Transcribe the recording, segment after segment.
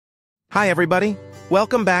Hi, everybody.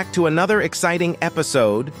 Welcome back to another exciting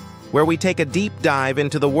episode where we take a deep dive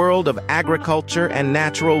into the world of agriculture and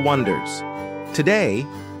natural wonders. Today,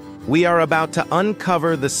 we are about to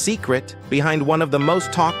uncover the secret behind one of the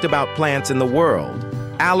most talked about plants in the world,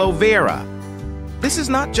 aloe vera. This is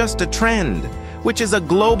not just a trend, which is a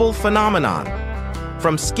global phenomenon.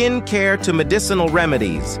 From skin care to medicinal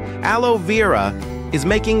remedies, aloe vera is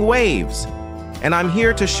making waves. And I'm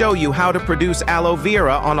here to show you how to produce aloe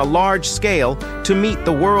vera on a large scale to meet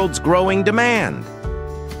the world's growing demand.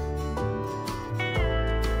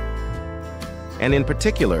 And in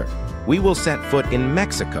particular, we will set foot in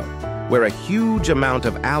Mexico, where a huge amount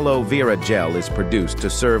of aloe vera gel is produced to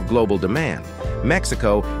serve global demand.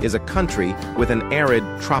 Mexico is a country with an arid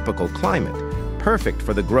tropical climate, perfect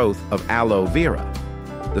for the growth of aloe vera.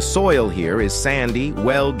 The soil here is sandy,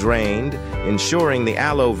 well-drained, ensuring the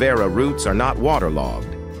aloe vera roots are not waterlogged.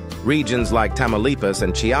 Regions like Tamaulipas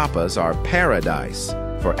and Chiapas are paradise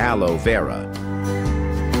for aloe vera.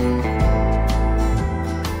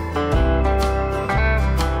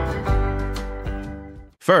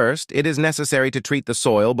 First, it is necessary to treat the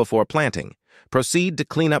soil before planting. Proceed to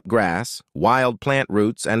clean up grass, wild plant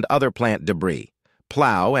roots, and other plant debris.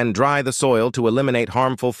 Plow and dry the soil to eliminate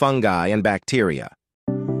harmful fungi and bacteria.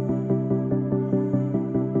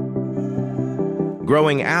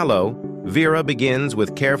 Growing aloe vera begins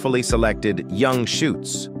with carefully selected young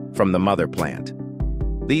shoots from the mother plant.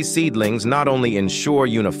 These seedlings not only ensure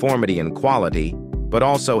uniformity and quality, but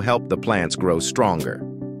also help the plants grow stronger.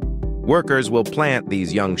 Workers will plant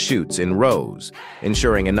these young shoots in rows,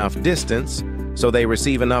 ensuring enough distance so they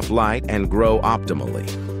receive enough light and grow optimally.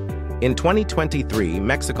 In 2023,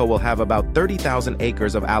 Mexico will have about 30,000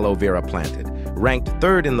 acres of aloe vera planted, ranked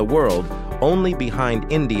third in the world, only behind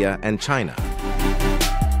India and China.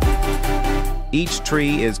 Each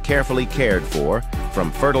tree is carefully cared for, from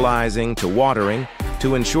fertilizing to watering,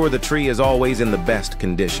 to ensure the tree is always in the best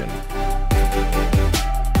condition.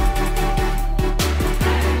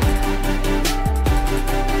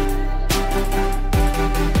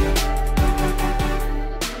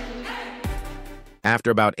 After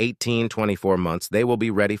about 18-24 months, they will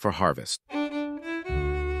be ready for harvest.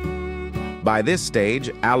 By this stage,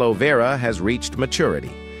 aloe vera has reached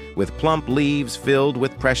maturity, with plump leaves filled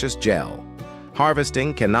with precious gel.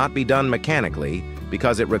 Harvesting cannot be done mechanically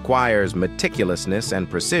because it requires meticulousness and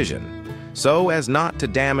precision, so as not to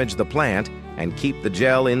damage the plant and keep the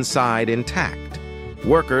gel inside intact.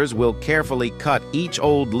 Workers will carefully cut each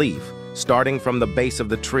old leaf, starting from the base of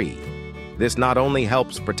the tree. This not only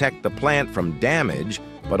helps protect the plant from damage,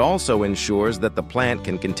 but also ensures that the plant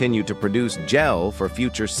can continue to produce gel for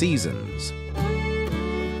future seasons.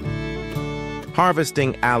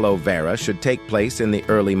 Harvesting aloe vera should take place in the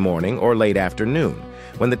early morning or late afternoon,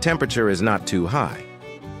 when the temperature is not too high.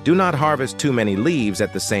 Do not harvest too many leaves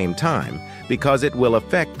at the same time, because it will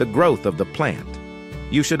affect the growth of the plant.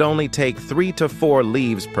 You should only take 3 to 4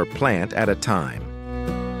 leaves per plant at a time.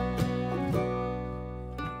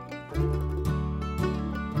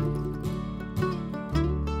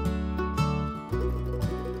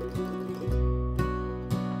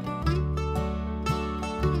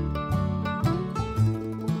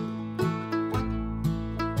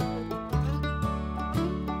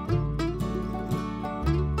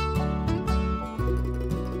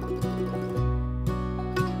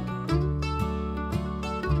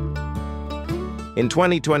 In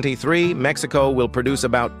 2023, Mexico will produce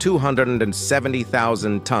about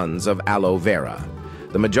 270,000 tons of aloe vera.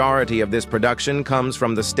 The majority of this production comes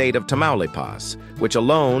from the state of Tamaulipas, which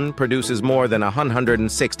alone produces more than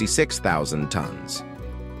 166,000 tons.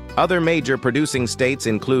 Other major producing states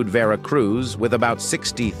include Veracruz with about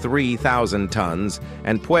 63,000 tons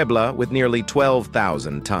and Puebla with nearly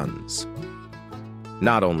 12,000 tons.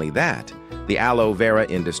 Not only that, the aloe vera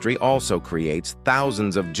industry also creates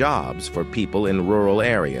thousands of jobs for people in rural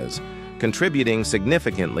areas, contributing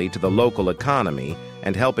significantly to the local economy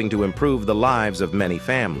and helping to improve the lives of many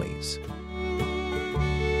families.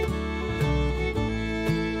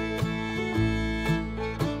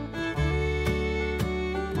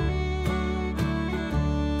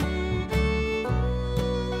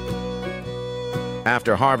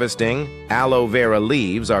 After harvesting, aloe vera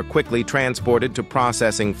leaves are quickly transported to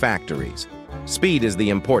processing factories. Speed is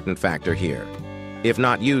the important factor here. If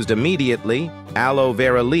not used immediately, aloe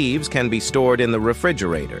vera leaves can be stored in the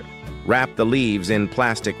refrigerator. Wrap the leaves in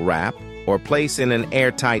plastic wrap or place in an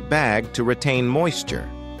airtight bag to retain moisture.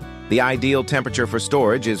 The ideal temperature for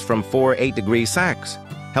storage is from 4-8 degrees Celsius,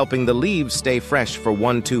 helping the leaves stay fresh for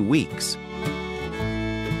 1-2 weeks.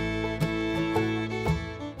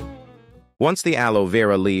 Once the aloe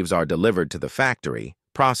vera leaves are delivered to the factory,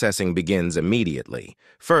 Processing begins immediately.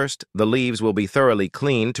 First, the leaves will be thoroughly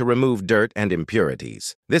cleaned to remove dirt and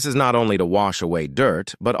impurities. This is not only to wash away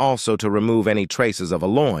dirt, but also to remove any traces of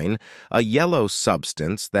aloe, a yellow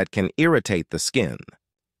substance that can irritate the skin.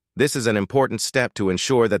 This is an important step to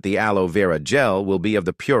ensure that the aloe vera gel will be of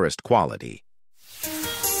the purest quality.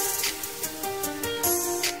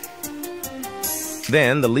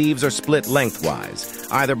 Then, the leaves are split lengthwise,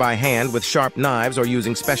 either by hand with sharp knives or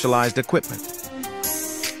using specialized equipment.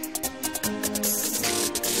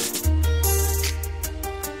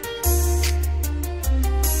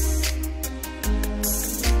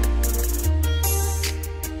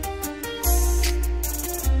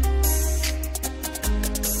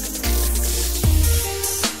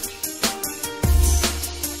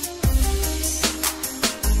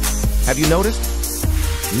 Have you noticed?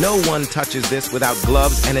 No one touches this without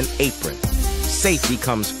gloves and an apron. Safety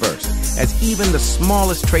comes first, as even the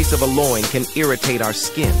smallest trace of aloe can irritate our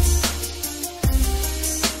skin.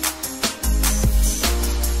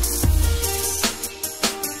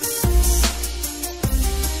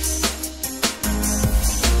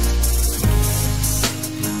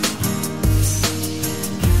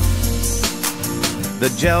 The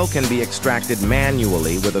gel can be extracted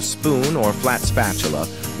manually with a spoon or flat spatula,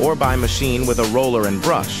 or by machine with a roller and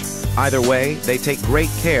brush. Either way, they take great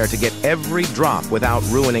care to get every drop without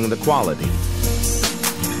ruining the quality.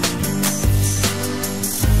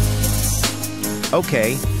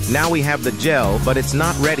 Okay, now we have the gel, but it's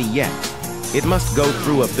not ready yet. It must go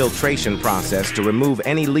through a filtration process to remove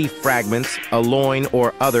any leaf fragments, aloe,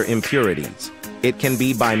 or other impurities. It can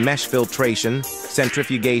be by mesh filtration,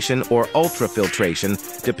 centrifugation, or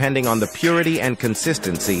ultrafiltration, depending on the purity and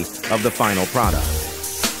consistency of the final product.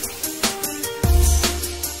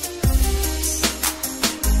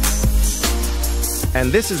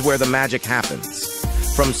 And this is where the magic happens.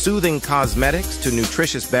 From soothing cosmetics to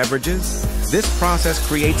nutritious beverages, this process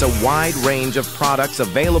creates a wide range of products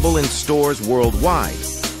available in stores worldwide.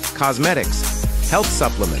 Cosmetics, health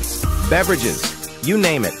supplements, beverages, you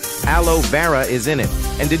name it, aloe vera is in it.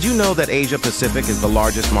 And did you know that Asia Pacific is the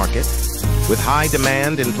largest market? With high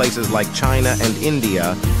demand in places like China and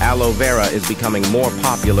India, aloe vera is becoming more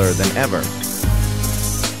popular than ever.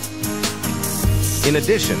 In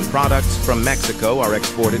addition, products from Mexico are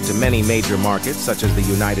exported to many major markets such as the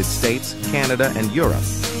United States, Canada, and Europe.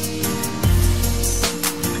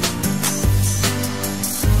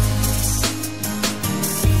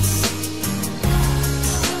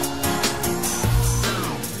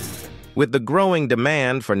 With the growing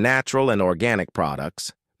demand for natural and organic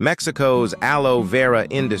products, Mexico's aloe vera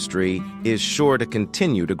industry is sure to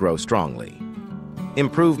continue to grow strongly.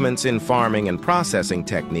 Improvements in farming and processing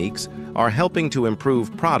techniques are helping to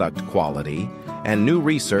improve product quality, and new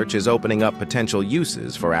research is opening up potential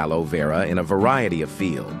uses for aloe vera in a variety of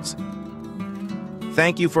fields.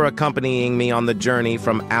 Thank you for accompanying me on the journey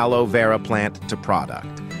from aloe vera plant to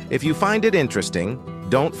product. If you find it interesting,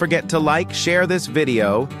 don't forget to like, share this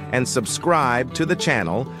video, and subscribe to the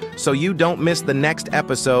channel so you don't miss the next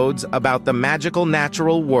episodes about the magical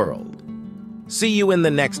natural world. See you in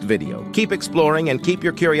the next video. Keep exploring and keep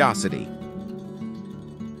your curiosity.